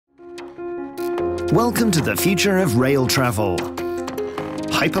Welcome to the future of rail travel.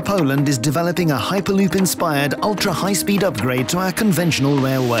 Hyperpoland is developing a Hyperloop-inspired ultra-high-speed upgrade to our conventional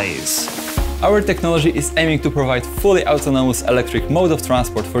railways. Our technology is aiming to provide fully autonomous electric mode of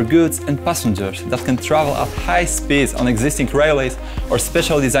transport for goods and passengers that can travel at high speeds on existing railways or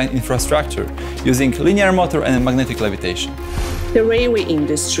special designed infrastructure using linear motor and magnetic levitation. The railway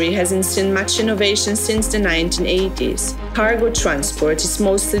industry hasn't seen much innovation since the 1980s. Cargo transport is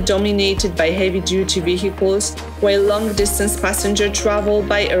mostly dominated by heavy-duty vehicles, while long-distance passenger travel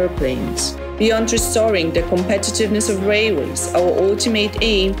by airplanes. Beyond restoring the competitiveness of railways, our ultimate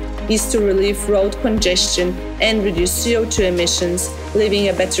aim is to relieve road congestion and reduce CO2 emissions, leaving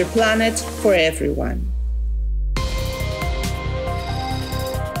a better planet for everyone.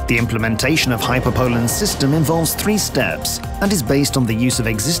 The implementation of Hyperpoland's system involves 3 steps and is based on the use of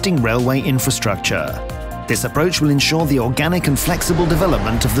existing railway infrastructure. This approach will ensure the organic and flexible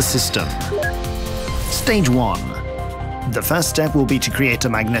development of the system. Stage 1. The first step will be to create a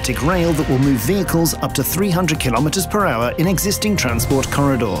magnetic rail that will move vehicles up to 300 km per hour in existing transport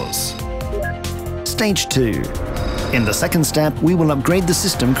corridors. Stage 2. In the second step, we will upgrade the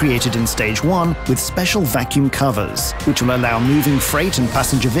system created in Stage 1 with special vacuum covers, which will allow moving freight and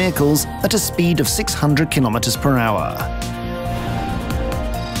passenger vehicles at a speed of 600 km per hour.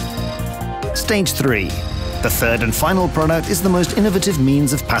 Stage 3. The third and final product is the most innovative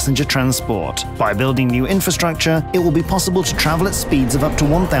means of passenger transport. By building new infrastructure, it will be possible to travel at speeds of up to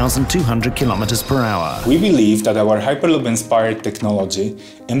 1,200 km per hour. We believe that our Hyperloop-inspired technology,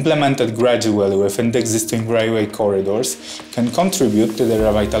 implemented gradually within the existing railway corridors, can contribute to the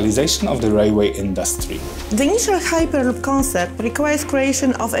revitalization of the railway industry. The initial Hyperloop concept requires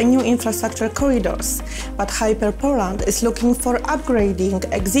creation of a new infrastructure corridors, but Hyperpoland is looking for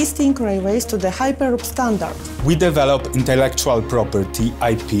upgrading existing railways to the Hyperloop standard. We develop intellectual property,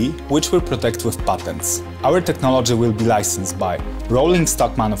 IP, which we protect with patents. Our technology will be licensed by rolling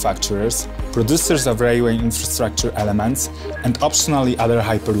stock manufacturers, producers of railway infrastructure elements, and optionally other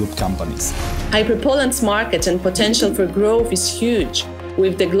Hyperloop companies. Hyperpoland's market and potential for growth is huge,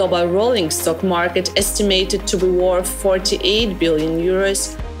 with the global rolling stock market estimated to be worth 48 billion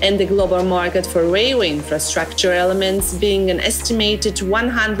euros and the global market for railway infrastructure elements being an estimated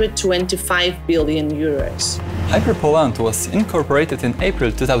 125 billion euros. Hyperpoland was incorporated in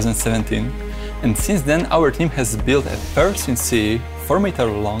April 2017, and since then our team has built a first in CE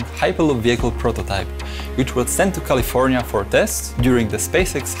 4-meter-long Hyperloop vehicle prototype, which was sent to California for tests during the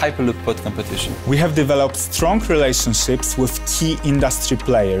SpaceX Hyperloop pod competition. We have developed strong relationships with key industry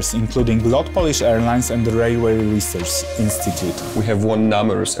players, including Lot Polish Airlines and the Railway Research Institute. We have won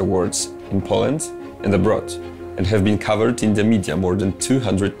numerous awards in Poland and abroad, and have been covered in the media more than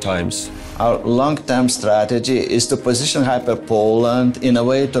 200 times. Our long-term strategy is to position Hyperpoland in a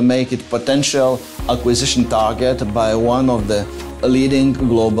way to make it potential acquisition target by one of the leading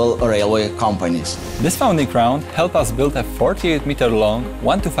global railway companies. This founding round helped us build a 48-meter-long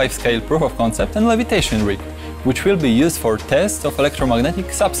 1:5 scale proof of concept and levitation rig, which will be used for tests of electromagnetic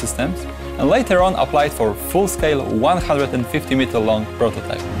subsystems and later on applied for full-scale 150-meter-long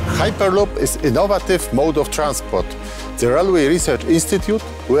prototype. Hyperloop is an innovative mode of transport. The Railway Research Institute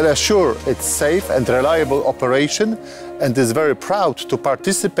will assure its safe and reliable operation and is very proud to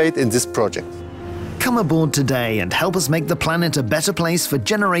participate in this project. Come aboard today and help us make the planet a better place for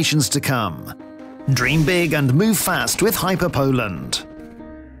generations to come. Dream big and move fast with Hyperpoland.